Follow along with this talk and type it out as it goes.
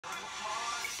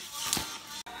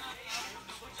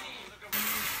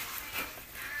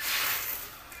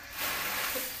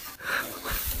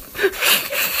How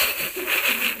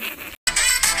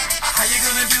you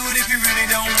gonna do it if you really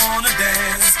don't wanna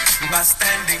dance? By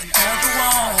standing on the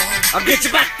wall. I'll get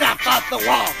you back up off the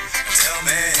wall. Tell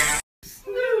me.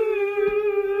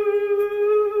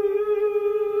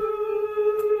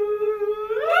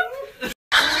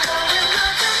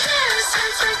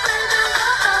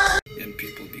 And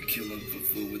people be killing for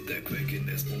food with that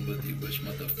quickness. Don't really wish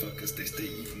motherfuckers they stay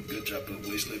eating good, dropping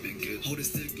wish living good. Hold the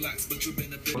stick blocks, but you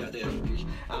been a bit. Goddamn bitch,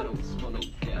 I don't smoke no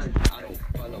gas, I don't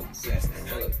fuck no gas.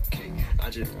 Okay, I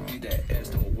just beat that ass,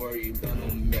 don't worry about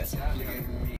no mess.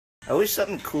 I wish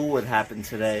something cool would happen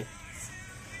today.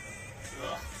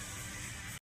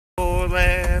 Oh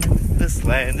land, this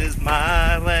land is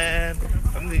my land.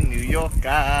 From the New York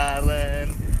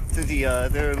Island to the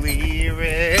other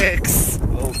lyrics.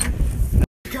 Oh.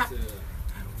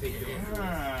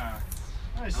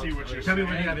 I see what you're saying. Tell me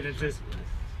where the evidence is.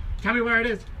 Tell me where it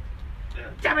is.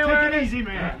 Tell me where it is. Easy,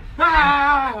 man.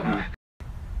 I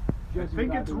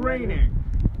think it's raining.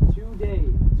 2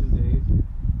 days.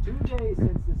 2 days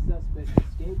since the suspect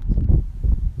escaped.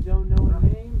 Don't know her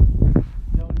name.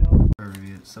 Don't know.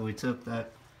 So we took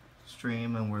that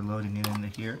stream and we're loading it into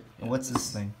here. And what's this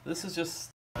thing? This is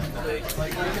just.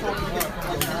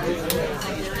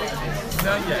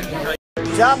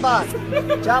 Jamban!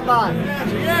 Jamban!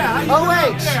 Yeah.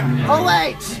 OH!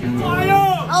 OH!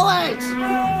 OH!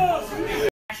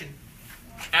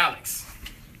 Alex.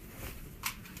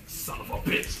 Son of a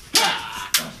bitch.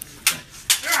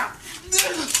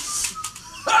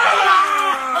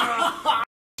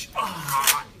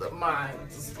 The mind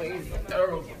displays a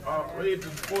terrible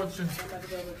outrageous fortune.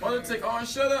 Why don't you take on?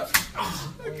 Shut up.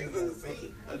 Look at this.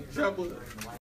 A trouble.